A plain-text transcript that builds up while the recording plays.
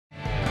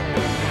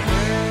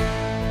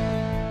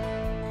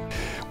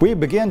We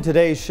begin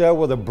today's show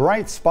with a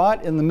bright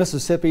spot in the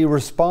Mississippi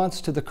response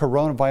to the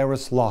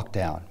coronavirus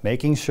lockdown,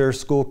 making sure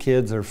school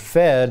kids are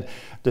fed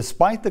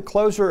despite the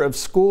closure of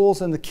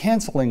schools and the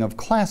canceling of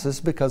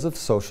classes because of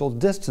social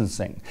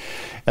distancing.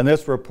 In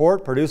this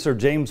report, producer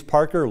James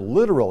Parker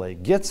literally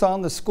gets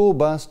on the school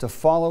bus to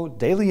follow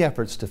daily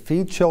efforts to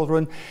feed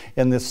children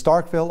in the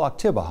Starkville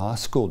Oktibbeha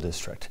School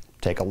District.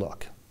 Take a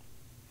look.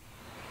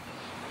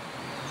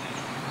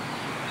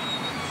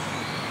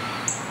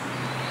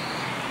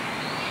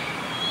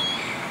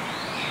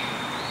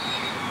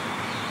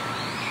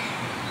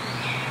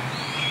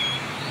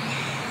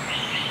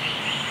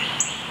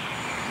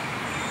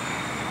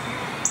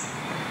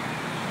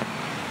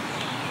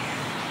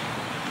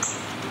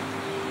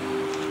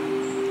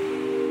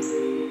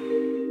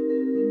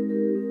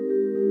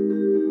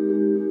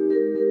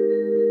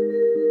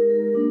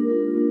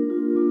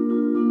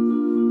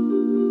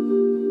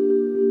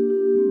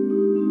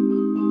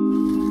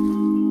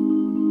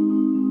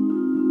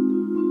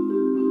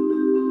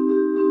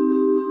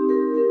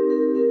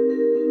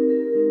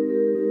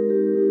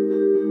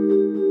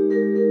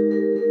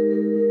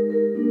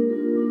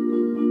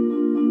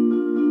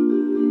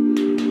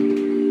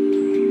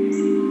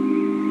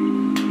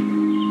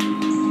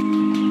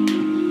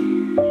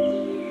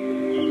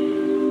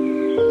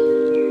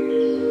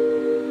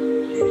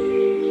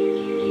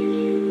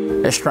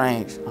 It's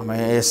strange. I mean,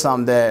 it's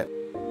something that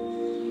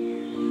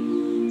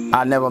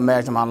I never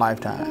imagined in my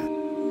lifetime.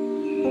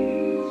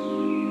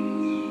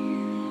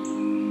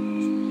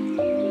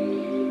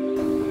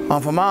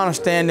 From my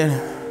understanding,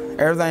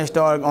 everything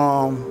started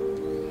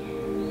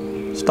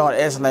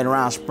escalating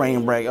around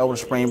spring break, over the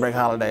spring break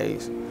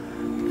holidays.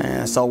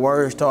 And so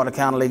word started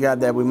kind of leak out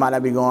that we might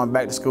not be going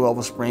back to school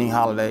over spring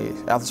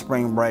holidays, after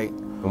spring break.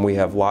 And we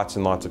have lots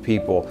and lots of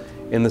people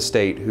in the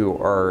state who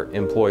are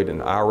employed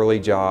in hourly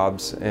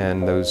jobs,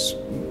 and those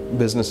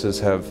businesses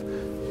have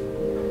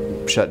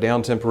shut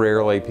down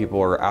temporarily. People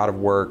are out of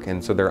work,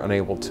 and so they're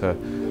unable to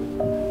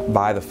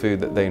buy the food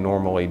that they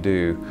normally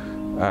do,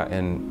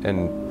 and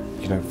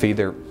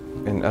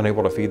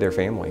unable to feed their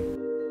family.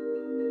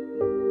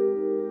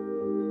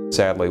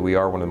 Sadly, we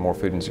are one of the more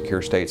food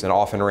insecure states, and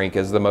often rank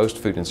as the most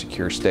food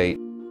insecure state.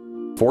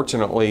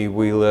 Fortunately,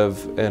 we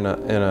live in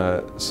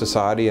a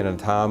society and a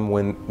time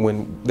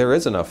when there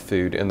is enough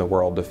food in the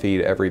world to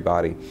feed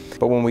everybody.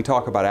 But when we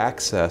talk about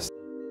access,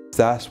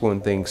 that's when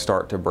things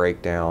start to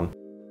break down.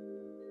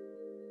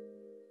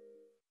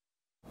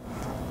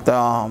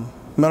 The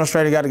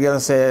administrator got together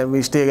and said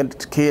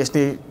the kids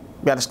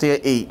got to still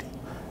eat,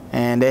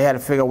 and they had to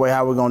figure a way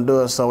how we're going to do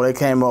it. So they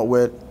came up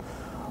with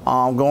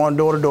going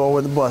door to door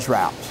with the bus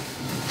routes.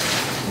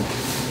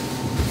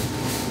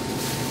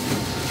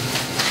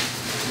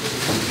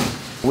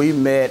 We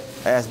met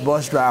as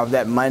bus drivers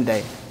that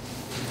Monday,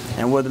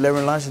 and we're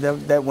delivering lunch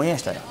that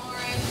Wednesday.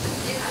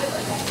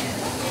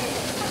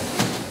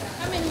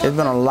 There's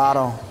been a lot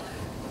of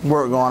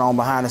work going on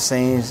behind the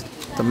scenes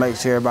to make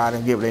sure everybody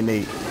can get what they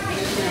need. I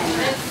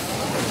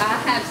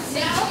have 60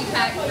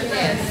 packs for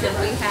this, and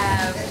we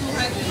have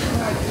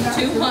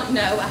 200,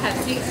 no, I have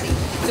 60,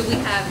 so we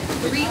have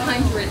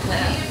 300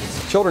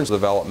 left. Children's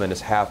development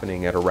is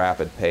happening at a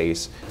rapid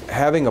pace.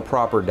 Having a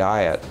proper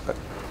diet,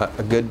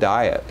 a good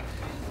diet,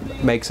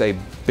 makes a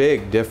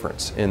big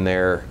difference in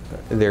their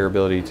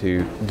ability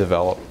to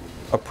develop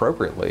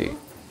appropriately.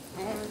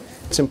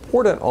 It's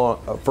important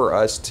for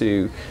us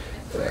to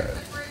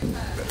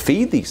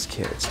feed these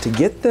kids, to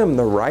get them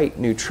the right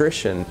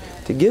nutrition,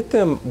 to get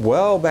them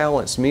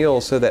well-balanced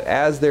meals so that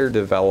as they're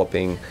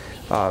developing,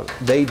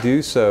 they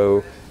do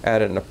so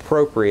at an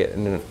appropriate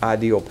and an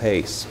ideal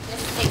pace.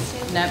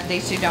 No,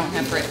 these two don't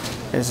have bread.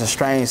 It's a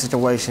strange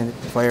situation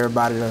for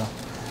everybody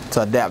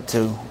to adapt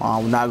to.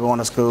 We're not going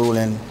to school,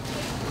 and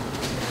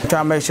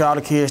trying to make sure all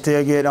the kids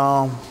still get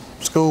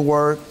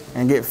schoolwork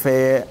and get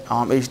fed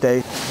each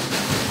day.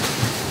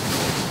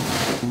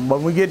 But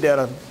when we get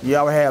there, you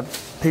always have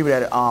people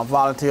that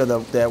volunteer,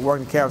 that work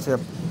in the cafeteria,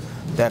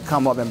 that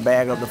come up and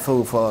bag up the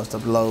food for us to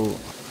load.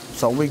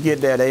 So when we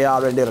get there, they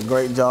already did a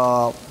great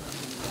job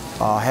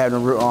having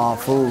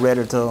food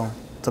ready to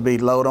be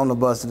loaded on the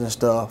buses and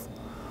stuff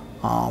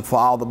for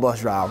all the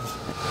bus drivers.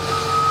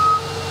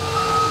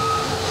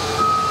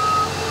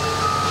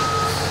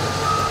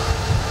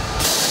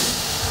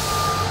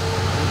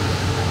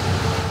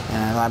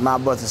 Like my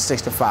bus is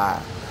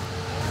 65,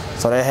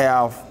 so they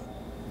have,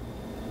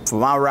 for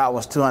my route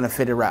was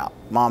 250 route,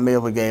 my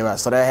meal we gave out,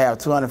 so they have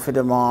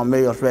 250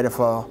 meals ready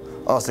for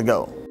us to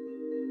go.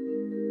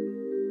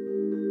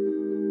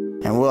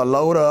 And we'll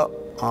load up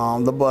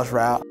the bus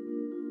route,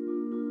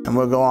 and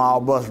we'll go on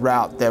our bus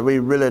route that we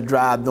really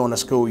drive during the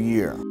school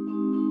year.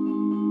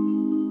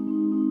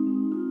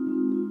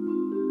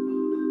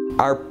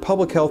 Our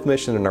public health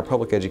mission and our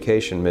public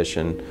education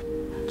mission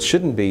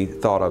shouldn't be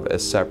thought of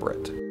as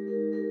separate.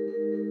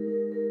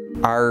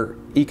 Our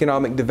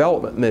economic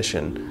development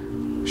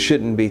mission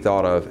shouldn't be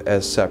thought of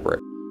as separate.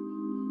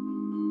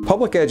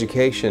 Public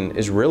education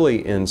is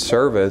really in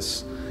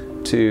service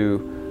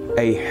to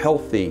a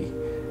healthy,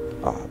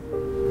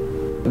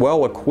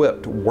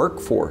 well-equipped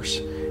workforce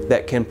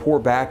that can pour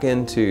back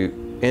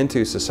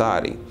into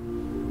society.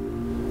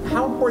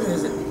 How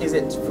important is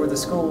it for the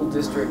school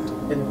district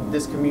and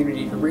this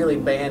community to really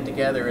band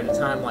together at a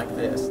time like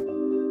this?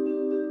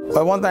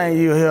 Well, one thing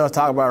you hear us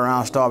talk about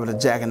around Starkville is the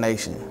Jacket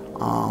Nation.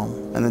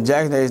 And the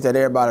Jacket Nation is that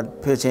everybody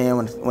pitch in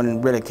when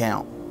it really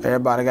count.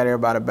 Everybody got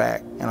everybody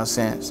back, in a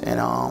sense. And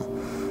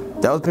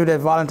those people that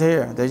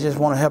volunteer, they just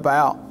want to help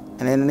out.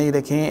 And in the need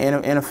they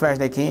can, in effect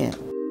they can.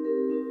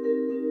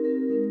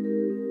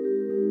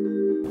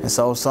 And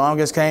so some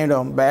just came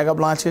to bag up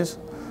lunches,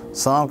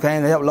 some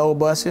came to help load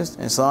buses,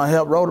 and some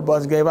helped roll the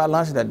buses and gave out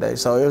lunches that day.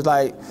 So it was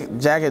like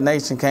Jacket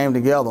Nation came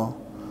together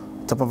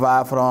to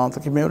provide for the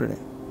community.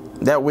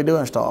 That we do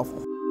in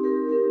Starkville.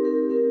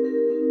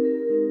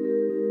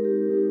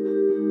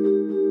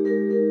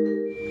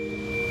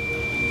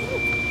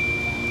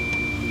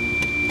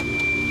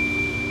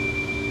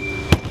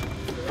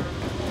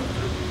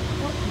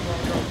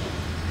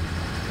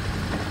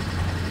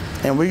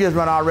 And we just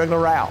run our regular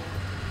route.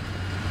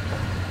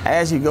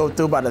 As you go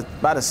through,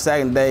 by the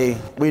second day,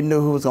 we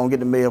knew who was gonna get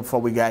the meal before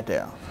we got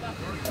there.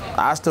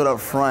 I stood up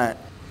front,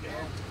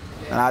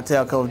 and I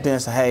tell Coach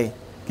Denson, hey,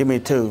 give me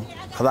 2,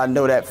 because I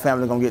know that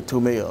family's gonna get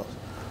 2 meals.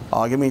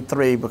 Or give me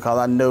 3, because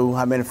I knew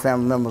how many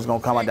family members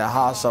gonna come out that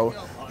house. So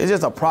it's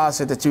just a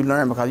process that you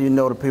learn because you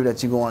know the people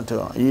that you're going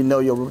to. You know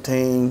your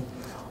routine.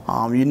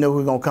 You know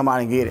who's gonna come out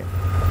and get it.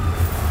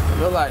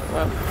 Look like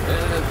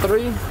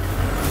 3,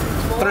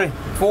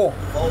 4.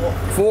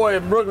 4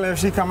 in Brooklyn if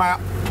she come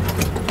out.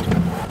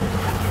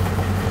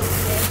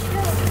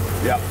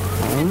 Yeah.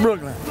 In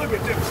Brooklyn. Look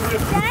at this.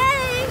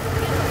 Hey,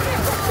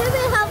 give me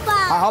help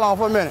out. Hold on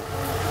for a minute.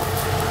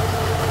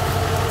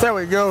 There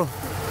we go.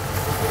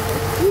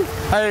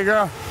 Hey,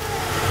 girl.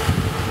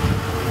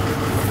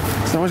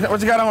 So what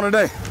you got on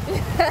today?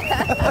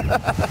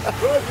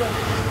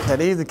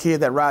 These are the kids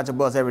that ride the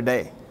bus every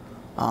day.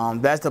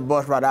 That's the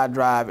bus route I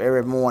drive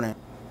every morning.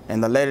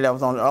 And the lady that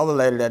was on the other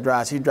lady that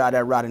drives, she drives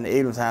that route in the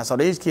evening time. So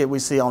these kids we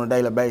see on a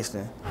daily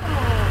basis.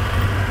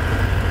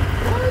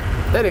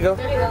 There you go.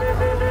 There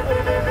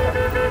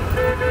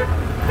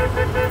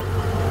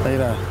you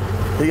go.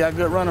 He got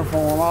good running for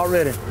him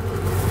already.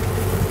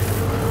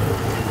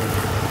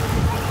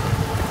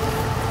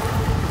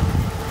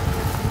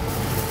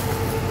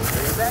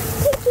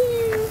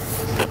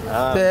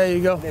 There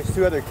you go. There's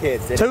 2 other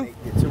kids. 2?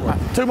 2 more.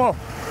 2 more.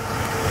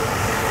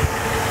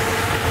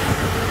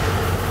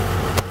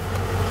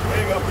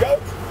 There you go,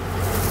 Coach.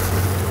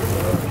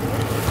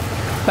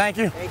 Thank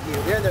you. Thank you.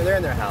 They're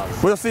in their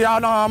house. We'll see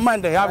y'all on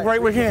Monday. Have a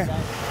great weekend.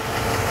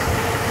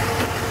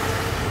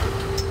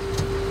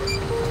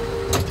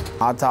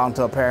 I was talking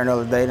to a parent the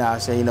other day, and I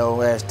said, you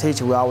know, as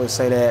teachers, we always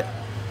say that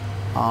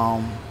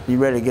you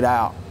ready to get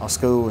out of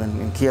school,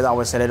 and kids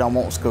always say they don't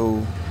want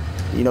school.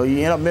 You know, you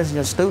end up missing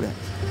your students.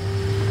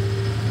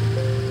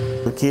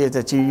 The kids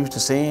that you used to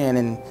seeing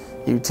and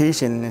you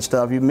teaching and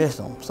stuff, you miss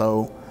them.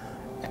 So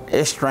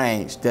it's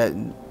strange that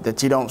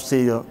you don't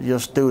see your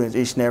students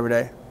each and every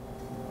day.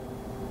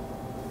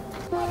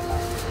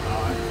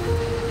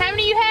 How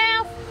many you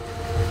have?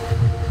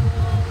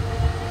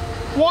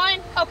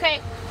 1? Okay.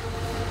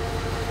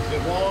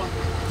 Just 1?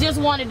 Just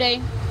 1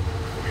 today.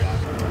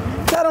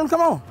 Tell them,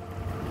 come on.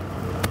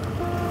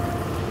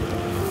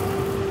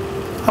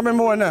 How many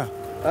more in there?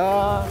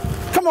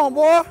 Come on,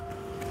 boy.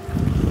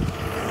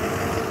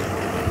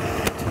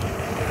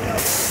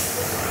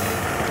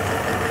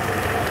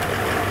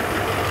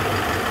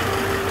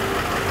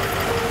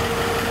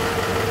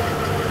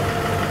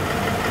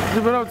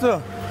 Give it up to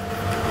him.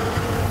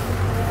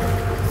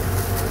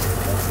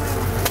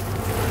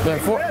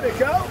 Ready,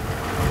 go.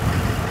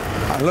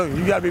 Look,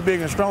 you gotta be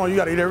big and strong. You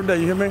gotta eat every day,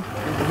 you hear me?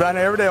 You're down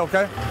there every day,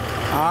 okay?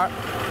 All right.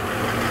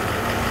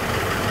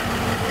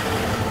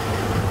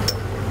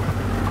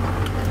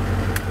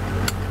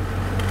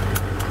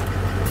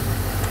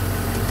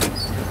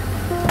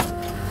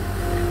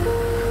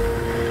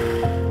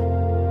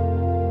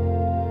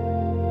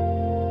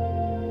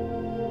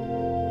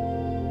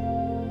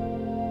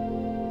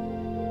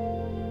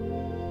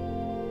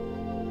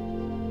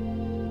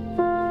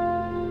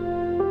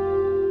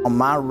 On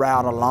my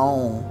route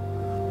alone,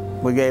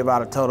 we gave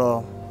out a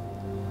total,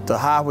 the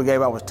highest we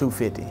gave out was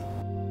 250.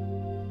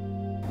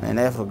 And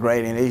that was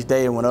great, and each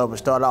day it went up. It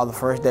started off the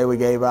first day we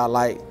gave out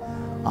like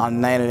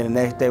 90, and the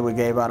next day we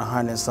gave out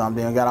 100 and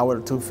something, and got out with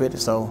a 250,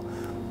 so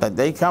but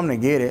they come to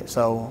get it,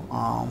 so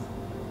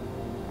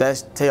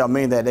that's tell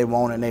me that they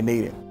want it and they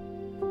need it.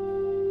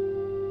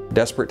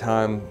 Desperate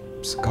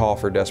times call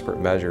for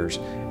desperate measures,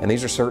 and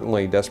these are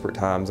certainly desperate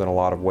times in a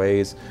lot of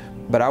ways,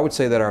 but I would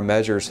say that our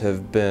measures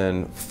have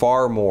been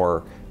far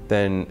more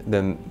than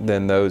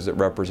those that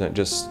represent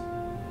just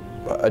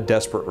a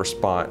desperate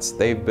response.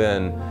 They've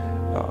been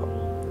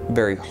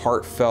very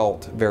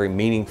heartfelt, very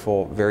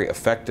meaningful, very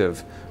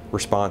effective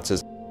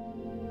responses.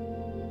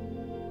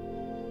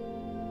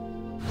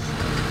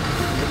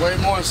 Way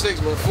more than 6,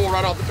 but 4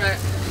 right off the bat.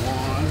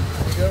 1,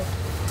 there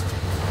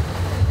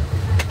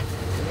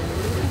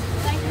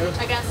you go.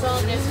 I got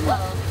some as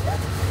well.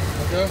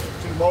 Okay,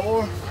 2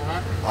 more.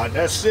 All right,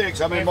 that's 6.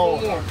 How many more?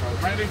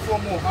 Maybe 4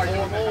 more.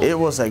 It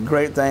was a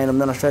great thing the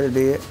administrator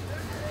did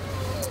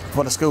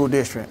for the school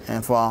district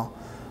and for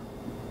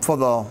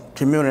the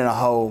community as a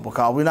whole,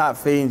 because we're not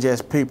feeding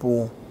just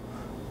people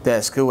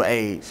that school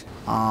age.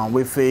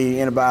 We feed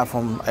anybody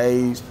from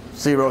age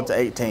 0 to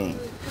 18.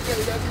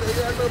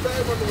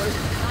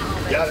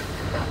 Got it.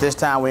 This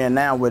time we're in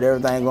now with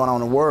everything going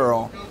on in the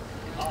world,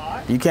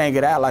 you can't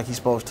get out like you're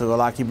supposed to or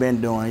like you've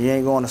been doing. You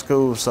ain't going to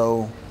school,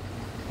 so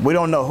we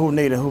don't know who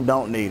need it, who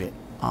don't need it.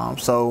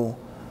 So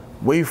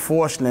we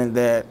fortunate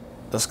that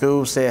the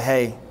school said,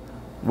 hey,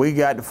 we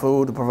got the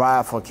food to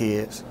provide for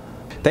kids.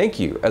 Thank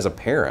you as a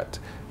parent,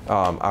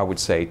 I would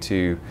say,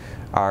 to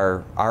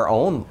our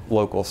own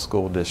local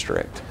school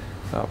district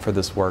for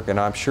this work. And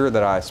I'm sure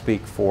that I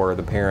speak for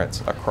the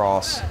parents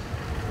across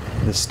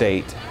the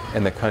state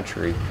and the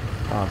country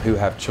who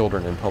have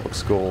children in public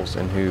schools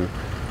and who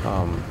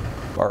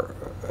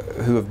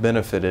have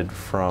benefited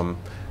from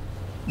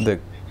the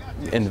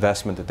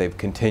investment that they've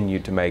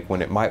continued to make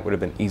when it would have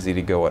been easy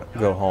to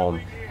go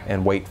home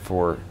and wait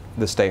for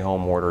the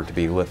stay-home order to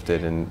be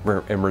lifted and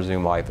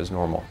resume life as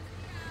normal.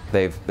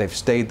 They've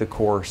stayed the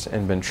course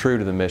and been true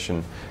to the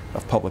mission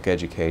of public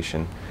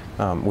education,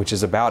 which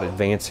is about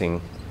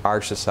advancing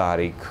our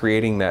society,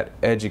 creating that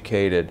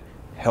educated,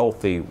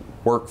 healthy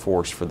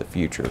workforce for the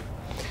future.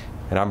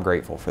 And I'm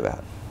grateful for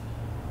that.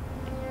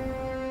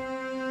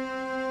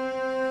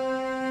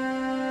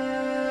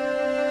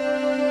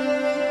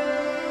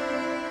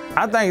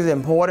 I think it's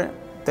important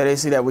that they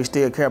see that we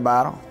still care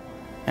about them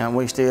and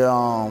we still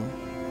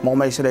want to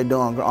make sure they're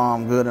doing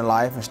good in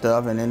life and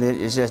stuff. And then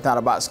it's just not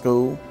about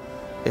school,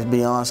 it's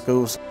beyond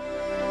school.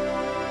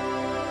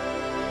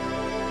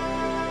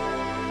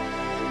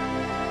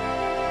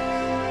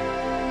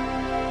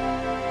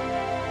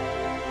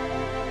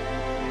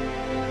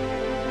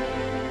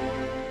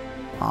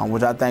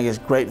 Which I think is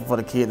great for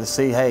the kid to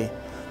see, hey,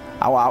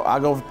 I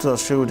go to a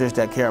school just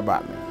that care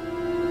about me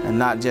and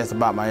not just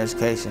about my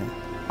education.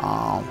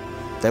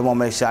 They want to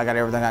make sure I got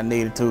everything I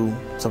needed to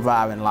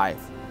survive in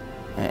life,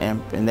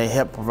 and they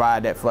help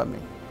provide that for me.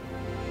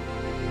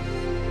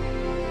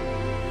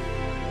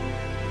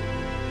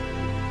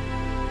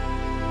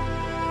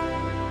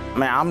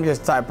 Man, I'm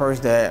just the type of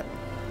person that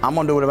I'm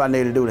going to do whatever I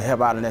need to do to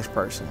help out the next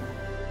person.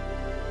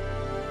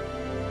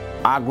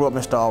 I grew up in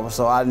Starkville,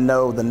 so I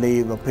know the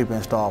needs of people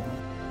in Starkville.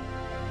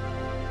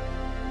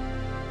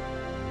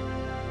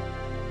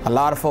 A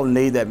lot of folks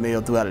need that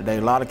meal throughout the day.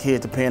 A lot of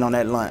kids depend on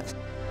that lunch.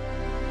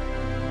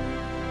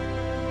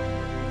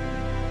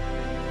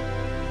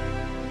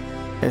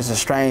 It's a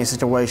strange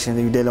situation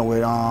that you're dealing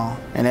with,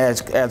 and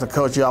as a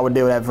coach, you always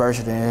deal with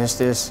adversity. And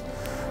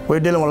we're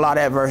dealing with a lot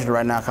of adversity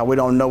right now because we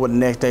don't know what the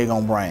next day is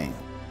going to bring.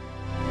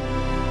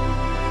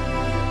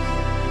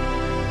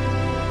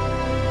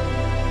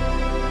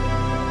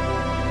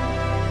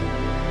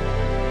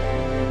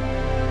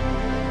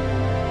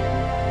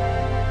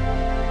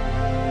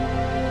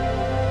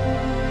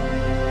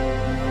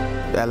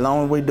 As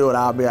long as we do it,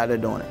 I'll be out there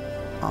doing it.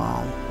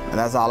 And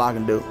that's all I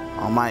can do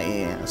on my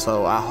end.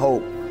 So I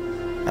hope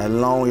as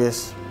long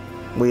as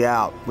we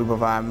out, we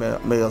provide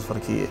meals for the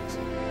kids.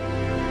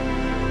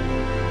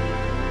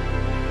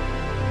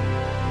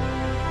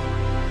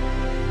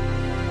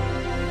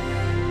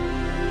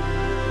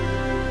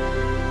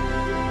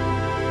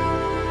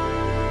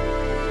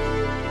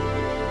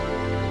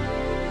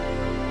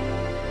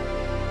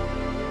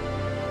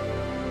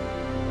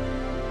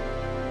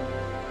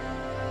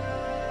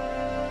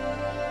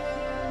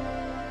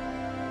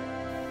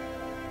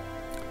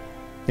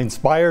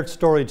 Inspired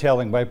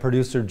storytelling by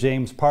producer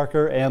James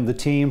Parker and the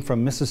team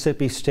from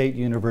Mississippi State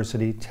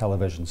University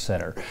Television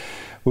Center.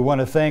 We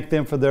want to thank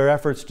them for their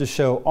efforts to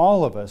show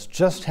all of us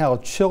just how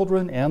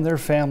children and their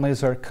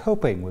families are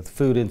coping with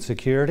food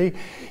insecurity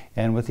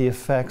and with the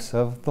effects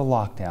of the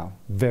lockdown.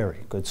 Very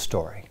good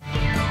story.